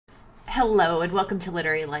Hello and welcome to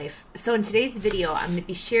Literary Life. So in today's video, I'm going to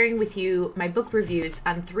be sharing with you my book reviews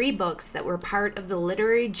on 3 books that were part of the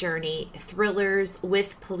literary journey, Thrillers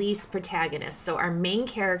with Police Protagonists. So our main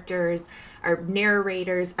characters, our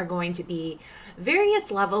narrators are going to be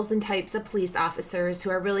various levels and types of police officers who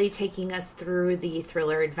are really taking us through the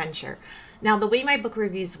thriller adventure. Now, the way my book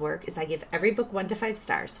reviews work is I give every book 1 to 5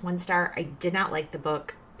 stars. 1 star, I did not like the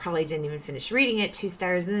book, probably didn't even finish reading it. 2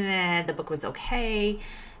 stars, the book was okay.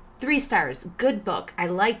 3 stars, good book, I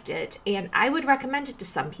liked it, and I would recommend it to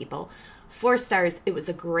some people. 4 stars, it was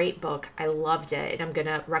a great book, I loved it, and I'm going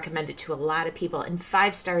to recommend it to a lot of people. And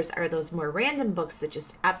 5 stars are those more random books that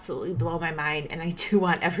just absolutely blow my mind, and I do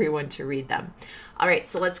want everyone to read them. All right,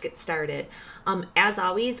 so let's get started. As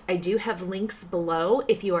always, I do have links below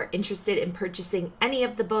if you are interested in purchasing any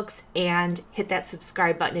of the books, and hit that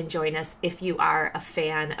subscribe button and join us if you are a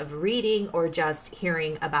fan of reading or just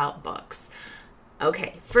hearing about books.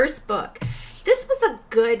 Okay, first book. This was a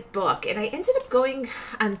good book, and I ended up going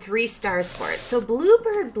on 3 stars for it. So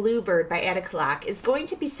Bluebird by Attica Locke is going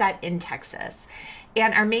to be set in Texas.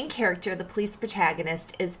 And our main character, the police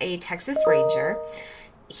protagonist, is a Texas Ranger.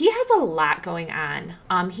 He has a lot going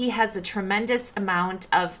on. He has a tremendous amount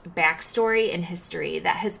of backstory and history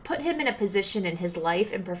that has put him in a position in his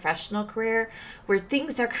life and professional career where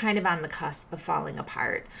things are kind of on the cusp of falling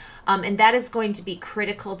apart. And that is going to be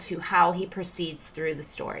critical to how he proceeds through the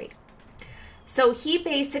story. So he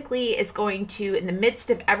basically is going to, in the midst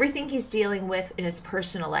of everything he's dealing with in his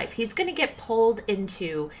personal life, he's going to get pulled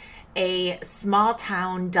into a small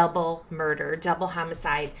town double murder, double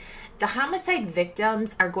homicide. The homicide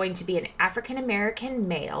victims are going to be an African-American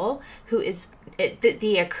male who is,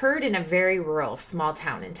 they occurred in a very rural small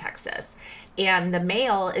town in Texas. And the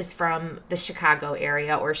male is from the Chicago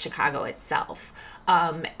area or Chicago itself.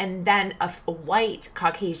 And then a white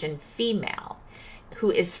Caucasian female who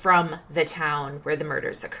is from the town where the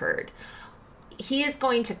murders occurred. He is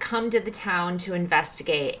going to come to the town to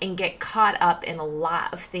investigate and get caught up in a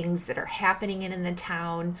lot of things that are happening in the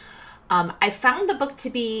town. I found the book to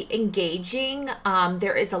be engaging.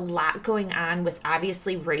 There is a lot going on with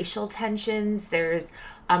obviously racial tensions. There's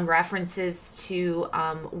references to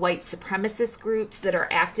white supremacist groups that are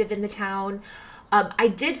active in the town. I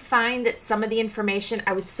did find that some of the information,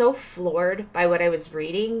 I was so floored by what I was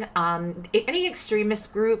reading. Any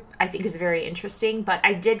extremist group I think is very interesting, but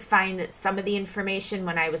I did find that some of the information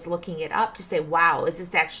when I was looking it up to say, wow, is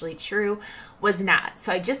this actually true, was not.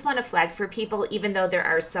 So I just want to flag for people, even though there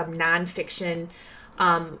are some nonfiction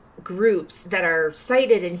groups that are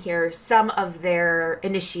cited in here, some of their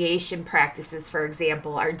initiation practices, for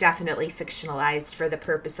example, are definitely fictionalized for the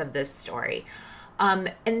purpose of this story.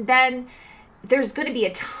 And then there's going to be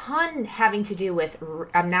a ton having to do with,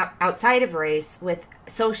 not outside of race, with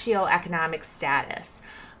socioeconomic status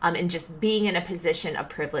and just being in a position of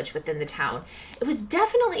privilege within the town. It was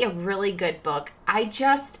definitely a really good book. I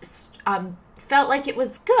just felt like it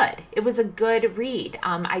was good. It was a good read.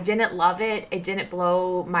 I didn't love it. It didn't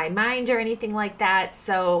blow my mind or anything like that.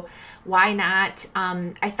 So why not?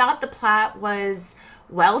 I thought the plot was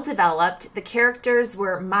well developed. The characters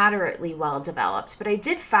were moderately well developed, but I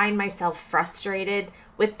did find myself frustrated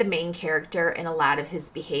with the main character and a lot of his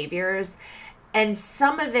behaviors. And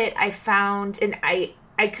some of it I found, and I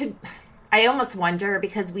almost wonder,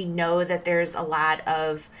 because we know that there's a lot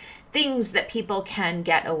of things that people can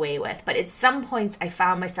get away with, but at some points I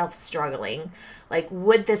found myself struggling. Like,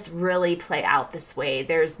 would this really play out this way?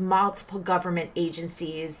 There's multiple government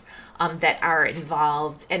agencies that are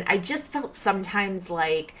involved, and I just felt sometimes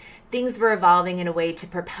like things were evolving in a way to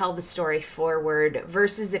propel the story forward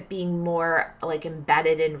versus it being more like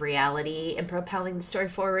embedded in reality and propelling the story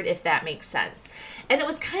forward, if that makes sense. And it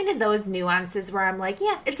was kind of those nuances where I'm like,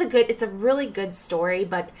 yeah, it's a really good story,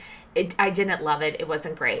 but I didn't love it. It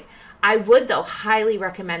wasn't great. I would, though, highly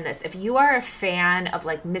recommend this. If you are a fan of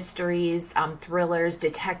like mysteries, thrillers,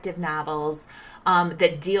 detective novels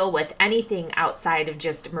that deal with anything outside of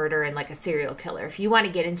just murder and like a serial killer, if you want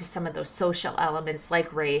to get into some of those social elements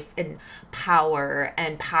like race and power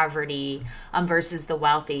and poverty versus the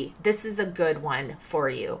wealthy, this is a good one for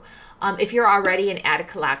you. If you're already an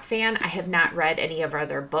Attica Locke fan, I have not read any of her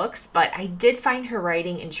other books, but I did find her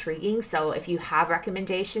writing intriguing. So if you have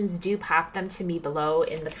recommendations, do pop them to me below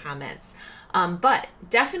in the comments. But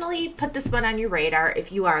definitely put this one on your radar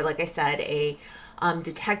if you are, like I said, a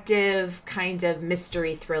detective kind of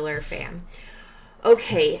mystery thriller fan.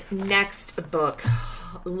 Okay, next book.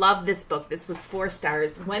 Love this book. This was 4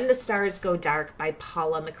 stars. When the Stars Go Dark by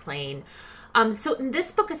Paula McLain. So in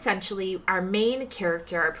this book, essentially, our main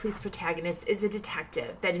character, our police protagonist, is a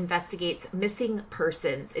detective that investigates missing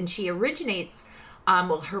persons, and she originates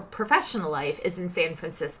her professional life is in San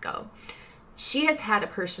Francisco. She has had a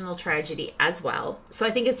personal tragedy as well. So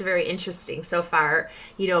I think it's very interesting so far.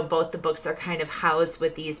 Both the books are kind of housed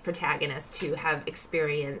with these protagonists who have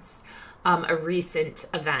experienced a recent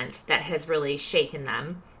event that has really shaken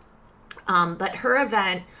them. But her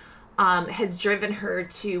event has driven her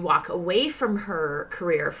to walk away from her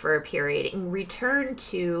career for a period and return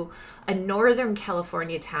to a Northern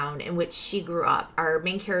California town in which she grew up. Our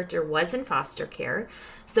main character was in foster care,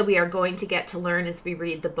 so we are going to get to learn as we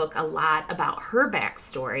read the book a lot about her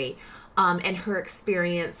backstory and her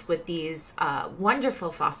experience with these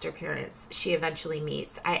wonderful foster parents she eventually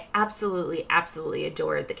meets. I absolutely, absolutely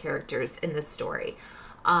adored the characters in this story.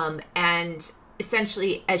 And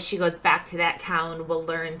essentially, as she goes back to that town, we'll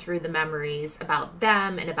learn through the memories about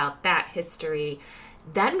them and about that history.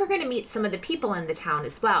 Then we're going to meet some of the people in the town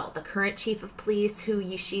as well. The current chief of police,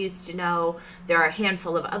 who she used to know. There are a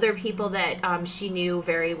handful of other people that she knew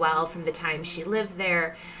very well from the time she lived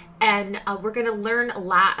there. And we're going to learn a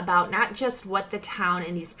lot about not just what the town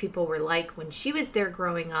and these people were like when she was there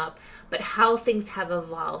growing up, but how things have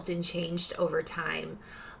evolved and changed over time.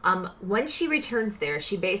 When she returns there,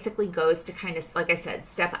 she basically goes to kind of, like I said,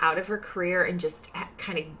 step out of her career and just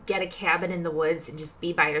kind of get a cabin in the woods and just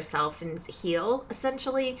be by herself and heal,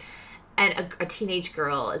 essentially. And a teenage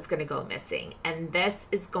girl is going to go missing. And this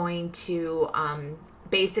is going to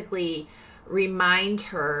basically remind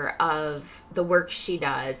her of the work she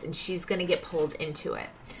does, and she's going to get pulled into it.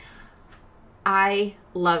 I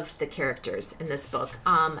love the characters in this book.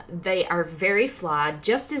 They are very flawed,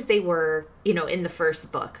 just as they were, in the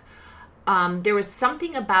first book. There was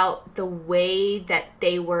something about the way that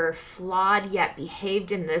they were flawed yet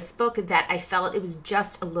behaved in this book that I felt it was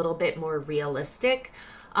just a little bit more realistic.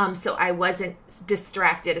 So I wasn't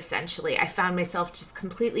distracted, essentially. I found myself just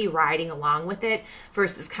completely riding along with it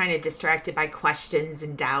versus kind of distracted by questions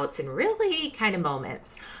and doubts and really kind of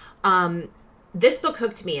moments. This book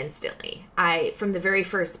hooked me instantly. From the very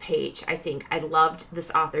first page, I think I loved this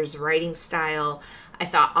author's writing style. I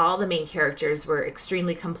thought all the main characters were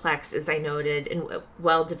extremely complex, as I noted, and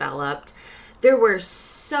well developed. There were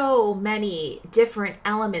so many different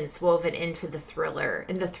elements woven into the thriller,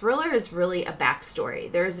 and the thriller is really a backstory.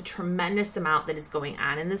 There is a tremendous amount that is going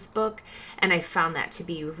on in this book, and I found that to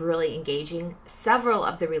be really engaging. Several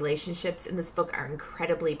of the relationships in this book are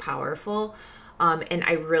incredibly powerful. And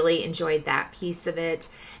I really enjoyed that piece of it.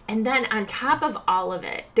 And then on top of all of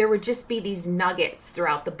it, there would just be these nuggets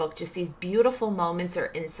throughout the book, just these beautiful moments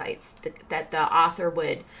or insights that the author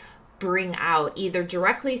would bring out, either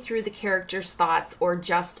directly through the character's thoughts or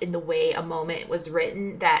just in the way a moment was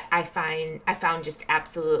written, that I found just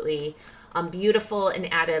absolutely beautiful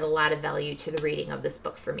and added a lot of value to the reading of this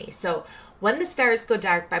book for me. So When the Stars Go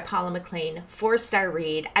Dark by Paula McLain, 4-star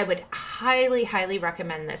read. I would highly, highly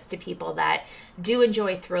recommend this to people that do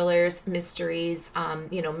enjoy thrillers, mysteries,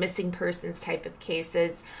 missing persons type of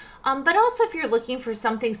cases. But also if you're looking for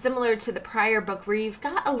something similar to the prior book where you've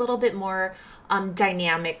got a little bit more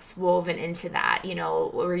dynamics woven into that,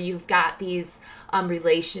 where you've got these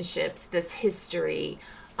relationships, this history,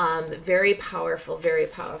 very powerful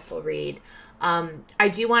read. I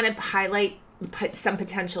do want to highlight some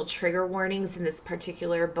potential trigger warnings in this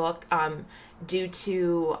particular book due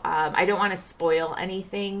to, I don't want to spoil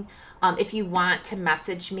anything. If you want to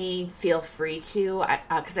message me, feel free to,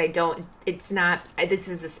 because this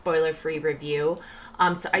is a spoiler-free review.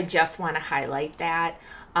 So I just want to highlight that.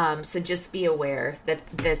 So just be aware that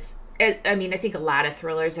I think a lot of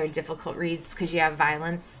thrillers are difficult reads because you have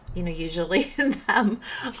violence, usually in them.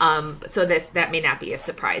 So that may not be a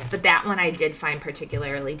surprise, but that one I did find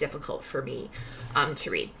particularly difficult for me to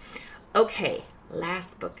read. Okay,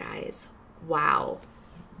 last book, guys. Wow.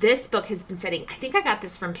 This book has been sitting, I think I got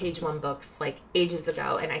this from Page One Books like ages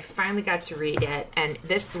ago, and I finally got to read it, and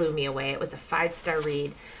this blew me away. It was a 5-star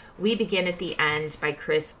read. We Begin at the End by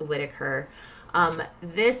Chris Whitaker.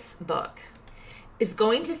 This book is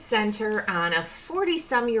going to center on a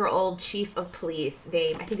 40-some-year-old chief of police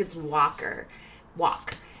named, I think it's Locke.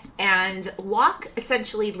 And Locke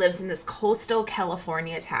essentially lives in this coastal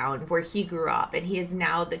California town where he grew up, and he is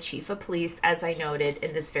now the chief of police, as I noted,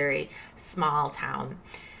 in this very small town.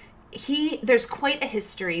 There's quite a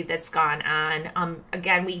history that's gone on.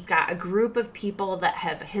 Again, we've got a group of people that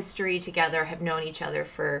have a history together, have known each other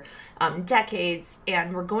for decades,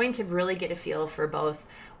 and we're going to really get a feel for both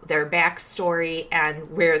their backstory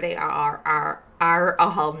and where they are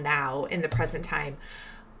all now in the present time.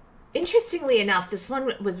 Interestingly enough, this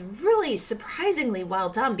one was really surprisingly well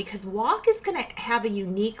done because Locke is going to have a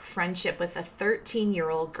unique friendship with a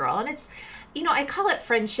 13-year-old girl. And it's, I call it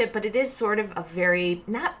friendship, but it is sort of a very,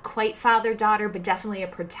 not quite father-daughter, but definitely a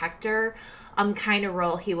protector kind of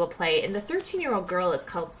role he will play. And the 13-year-old girl is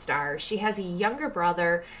called Star. She has a younger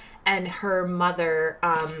brother and her mother,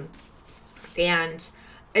 and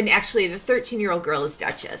actually the 13-year-old girl is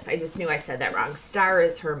Duchess. I just knew I said that wrong. Star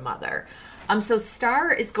is her mother. So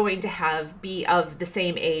Star is going to be of the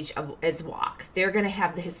same age as Locke. They're going to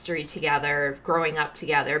have the history together, growing up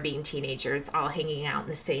together, being teenagers, all hanging out in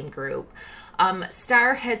the same group.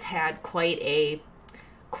 Star has had quite a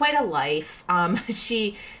life.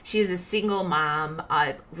 She is a single mom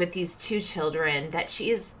with these two children that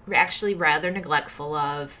she is actually rather neglectful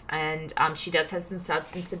of, and she does have some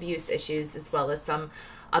substance abuse issues as well as some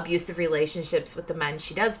abusive relationships with the men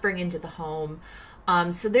she does bring into the home.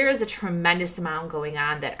 So there is a tremendous amount going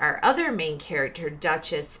on that our other main character,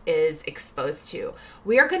 Duchess, is exposed to.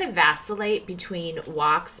 We are going to vacillate between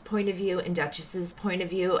Locke's point of view and Duchess's point of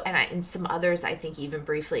view, and some others, I think, even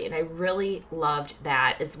briefly. And I really loved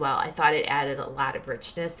that as well. I thought it added a lot of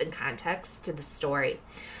richness and context to the story.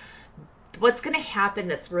 What's going to happen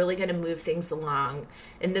that's really going to move things along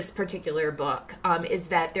in this particular book is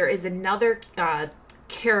that there is another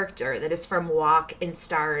character that is from Locke and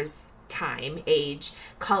Star's age,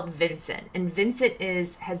 called Vincent. And Vincent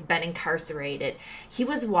has been incarcerated. He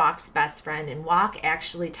was Locke's best friend, and Locke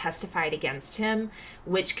actually testified against him,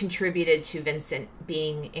 which contributed to Vincent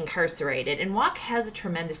being incarcerated. And Locke has a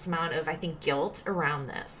tremendous amount of, I think, guilt around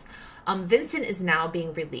this. Vincent is now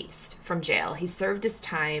being released from jail. He served his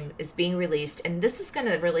time, is being released, and this is going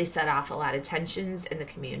to really set off a lot of tensions in the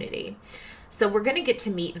community. So we're going to get to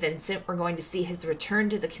meet Vincent. We're going to see his return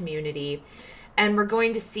to the community. And we're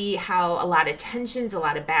going to see how a lot of tensions, a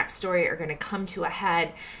lot of backstory are going to come to a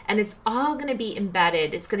head. And it's all going to be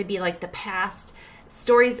embedded. It's going to be like the past,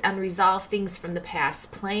 stories, unresolved things from the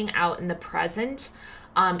past playing out in the present,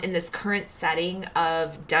 in this current setting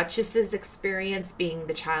of Duchess's experience being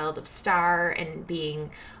the child of Star and being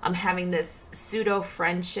having this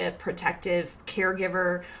pseudo-friendship, protective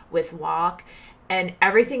caregiver with Locke. And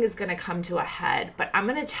everything is going to come to a head. But I'm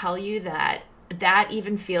going to tell you that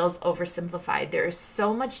even feels oversimplified. There is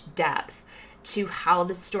so much depth to how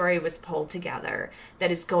the story was pulled together that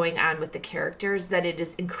is going on with the characters that it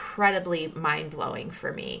is incredibly mind-blowing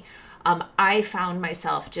for me. I found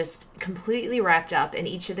myself just completely wrapped up in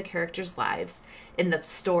each of the characters' lives, in the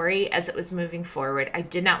story as it was moving forward. I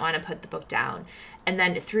did not want to put the book down. And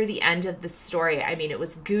then through the end of the story, I mean, it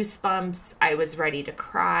was goosebumps. I was ready to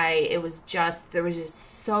cry. It was just, there was just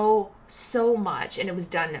so much, and it was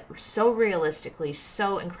done so realistically,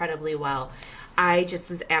 so incredibly well. I just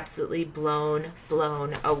was absolutely blown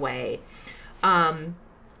away.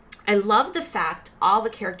 I love the fact all the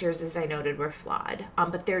characters, as I noted, were flawed,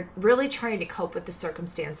 but they're really trying to cope with the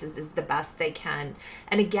circumstances as the best they can.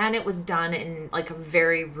 And again, it was done in like a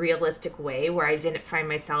very realistic way where I didn't find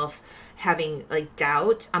myself having like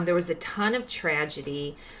doubt. There was a ton of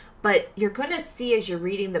tragedy, but you're going to see as you're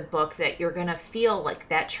reading the book that you're going to feel like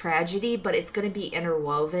that tragedy, but it's going to be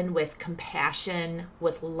interwoven with compassion,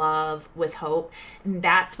 with love, with hope. And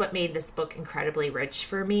that's what made this book incredibly rich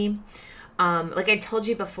for me. Like I told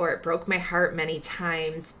you before, it broke my heart many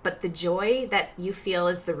times, but the joy that you feel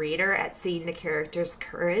as the reader at seeing the characters'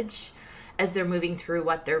 courage as they're moving through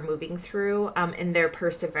what they're moving through, and their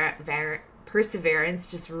perseverance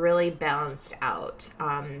just really balanced out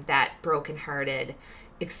that brokenhearted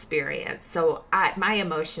experience. So my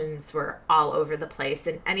emotions were all over the place,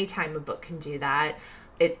 and anytime a book can do that,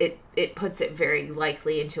 it puts it very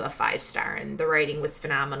likely into a 5-star, and the writing was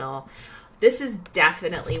phenomenal. This is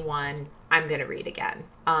definitely one I'm going to read again.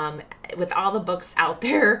 With all the books out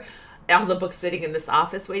there, all the books sitting in this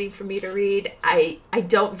office waiting for me to read, I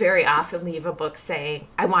don't very often leave a book saying,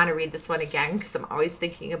 I want to read this one again, because I'm always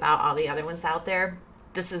thinking about all the other ones out there.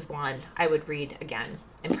 This is one I would read again,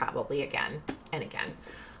 and probably again and again.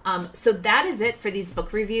 So that is it for these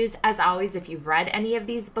book reviews. As always, if you've read any of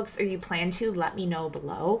these books or you plan to, let me know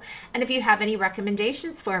below. And if you have any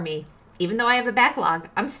recommendations for me, even though I have a backlog,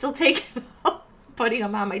 I'm still taking putting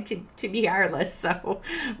them on my TBR list, so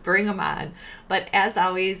bring them on. But as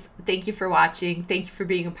always, thank you for watching. Thank you for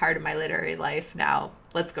being a part of my literary life. Now,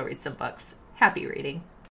 let's go read some books. Happy reading.